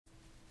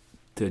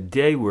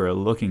Today we're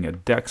looking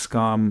at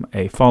DexCom,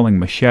 a falling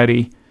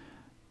machete.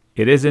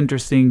 It is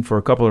interesting for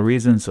a couple of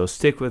reasons, so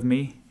stick with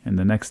me. In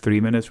the next 3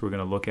 minutes, we're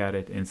going to look at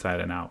it inside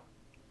and out.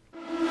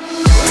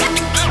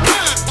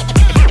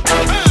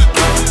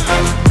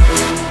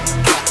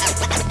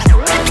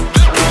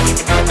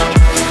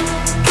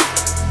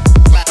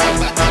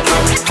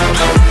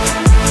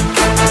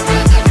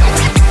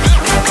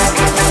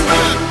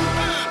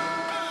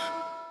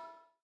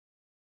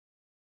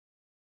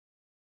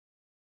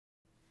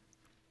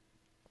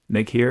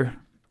 Nick here,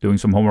 doing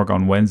some homework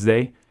on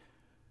Wednesday.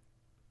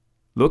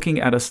 Looking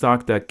at a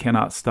stock that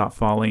cannot stop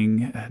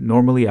falling.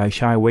 Normally I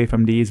shy away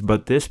from these,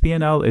 but this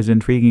P&L is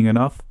intriguing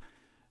enough.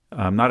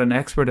 I'm not an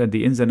expert at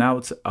the ins and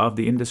outs of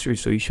the industry,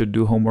 so you should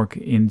do homework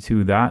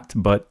into that.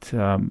 But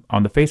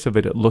on the face of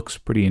it, it looks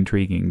pretty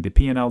intriguing. The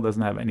P&L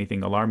doesn't have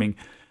anything alarming.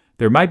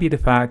 There might be the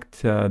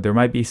fact, there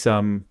might be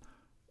some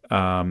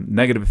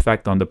negative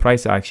effect on the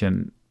price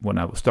action when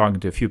I was talking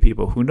to a few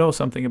people who know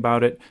something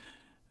about it.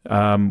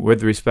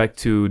 With respect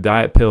to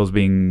diet pills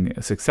being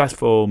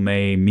successful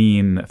may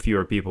mean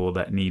fewer people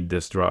that need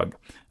this drug.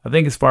 I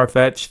think it's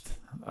far-fetched,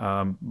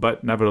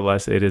 but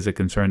nevertheless, it is a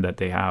concern that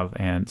they have,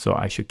 and so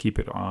I should keep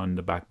it on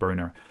the back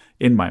burner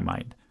in my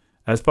mind.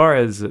 As far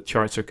as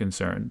charts are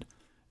concerned,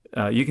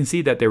 you can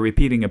see that they're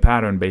repeating a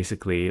pattern,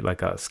 basically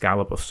like a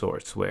scallop of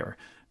sorts, where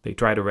they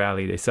try to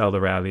rally, they sell the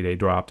rally, they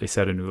drop, they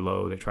set a new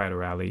low, they try to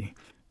rally,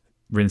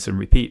 rinse and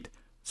repeat.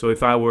 So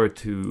if I were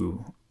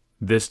to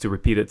this to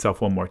repeat itself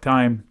one more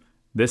time,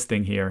 this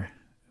thing here,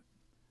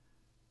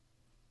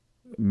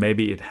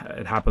 maybe it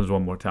happens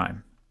one more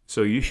time.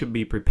 So you should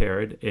be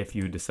prepared if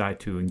you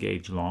decide to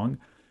engage long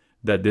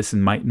that this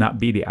might not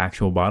be the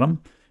actual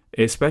bottom,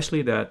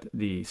 especially that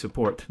the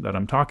support that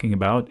I'm talking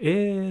about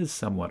is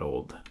somewhat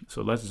old.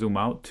 So let's zoom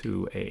out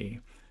to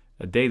a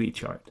daily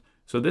chart.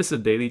 So this is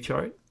a daily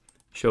chart,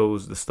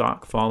 shows the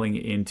stock falling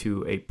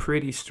into a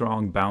pretty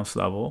strong bounce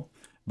level,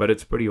 but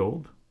it's pretty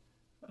old.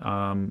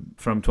 From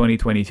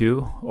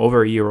 2022,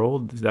 over a year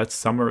old. That's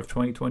summer of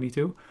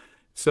 2022.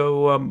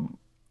 So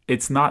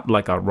it's not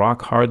like a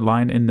rock hard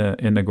line in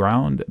the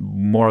ground,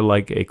 more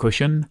like a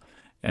cushion,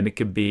 and it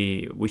could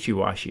be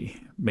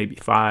wishy-washy, maybe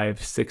 $5,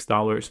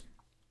 $6,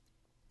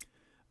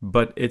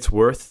 but it's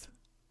worth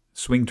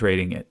swing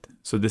trading it.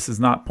 So this is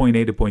not point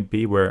A to point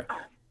B where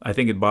I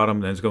think it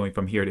bottomed and it's going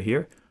from here to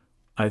here.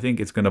 I think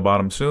it's going to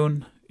bottom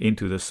soon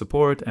into the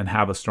support and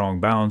have a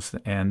strong bounce,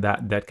 and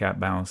that dead cat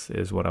bounce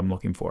is what I'm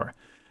looking for.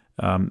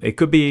 It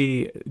could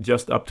be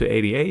just up to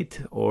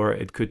 88, or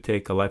it could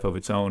take a life of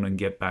its own and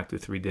get back to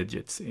 3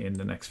 digits in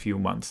the next few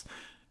months.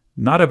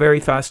 Not a very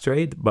fast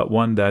trade, but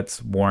one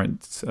that's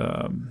warrants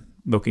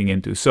looking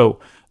into. So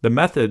the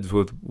methods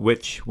with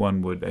which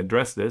one would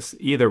address this,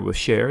 either with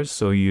shares,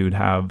 so you'd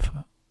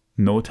have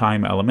no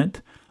time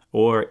element,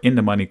 or in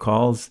the money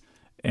calls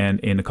and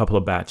in a couple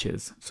of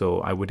batches. So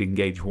I would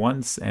engage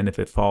once, and if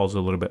it falls a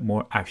little bit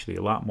more, actually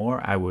a lot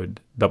more, I would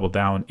double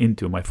down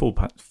into my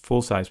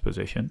full size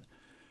position,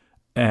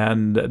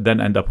 and then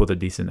end up with a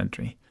decent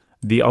entry.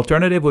 The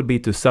alternative would be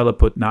to sell a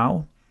put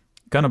now,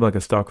 kind of like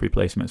a stock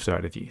replacement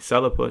strategy.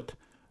 Sell a put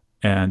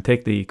and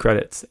take the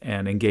credits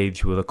and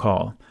engage with a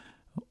call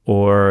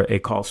or a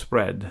call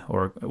spread,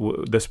 or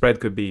the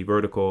spread could be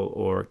vertical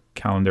or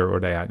calendar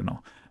or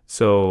diagonal.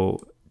 So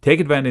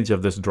take advantage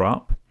of this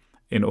drop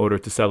in order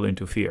to sell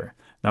into fear.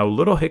 Now, a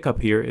little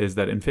hiccup here is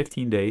that in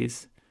 15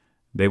 days,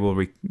 they will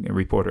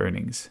report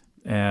earnings.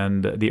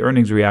 And the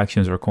earnings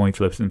reactions are coin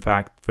flips. In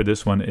fact, for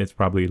this one, it's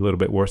probably a little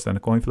bit worse than a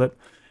coin flip.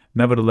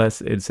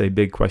 Nevertheless, it's a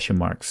big question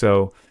mark.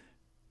 So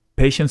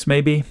patience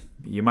maybe.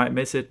 You might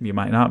miss it. You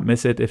might not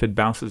miss it if it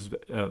bounces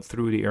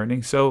through the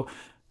earnings. So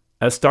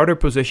a starter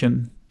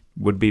position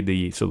would be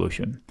the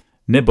solution.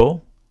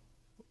 Nibble,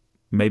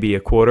 maybe a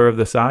quarter of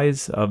the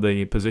size of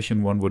the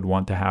position one would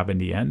want to have in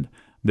the end.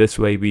 This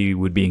way we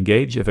would be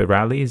engaged if it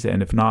rallies,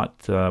 and if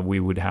not, we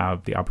would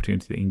have the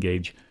opportunity to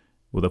engage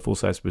with a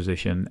full-size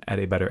position at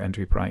a better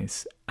entry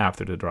price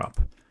after the drop.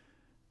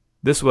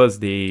 This was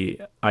the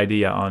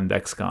idea on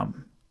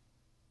DexCom.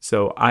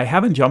 So I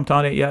haven't jumped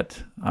on it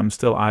yet. I'm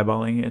still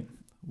eyeballing it.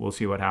 We'll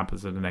see what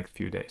happens in the next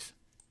few days.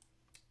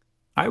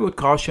 I would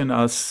caution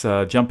us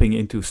jumping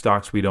into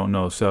stocks we don't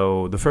know.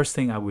 So the first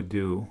thing I would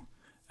do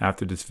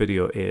after this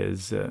video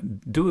is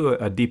do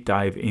a deep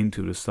dive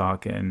into the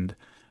stock and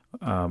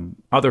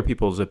other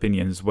people's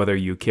opinions. Whether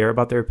you care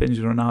about their opinions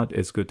or not,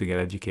 it's good to get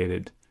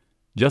educated,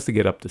 just to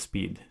get up to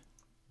speed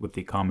with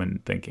the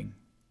common thinking.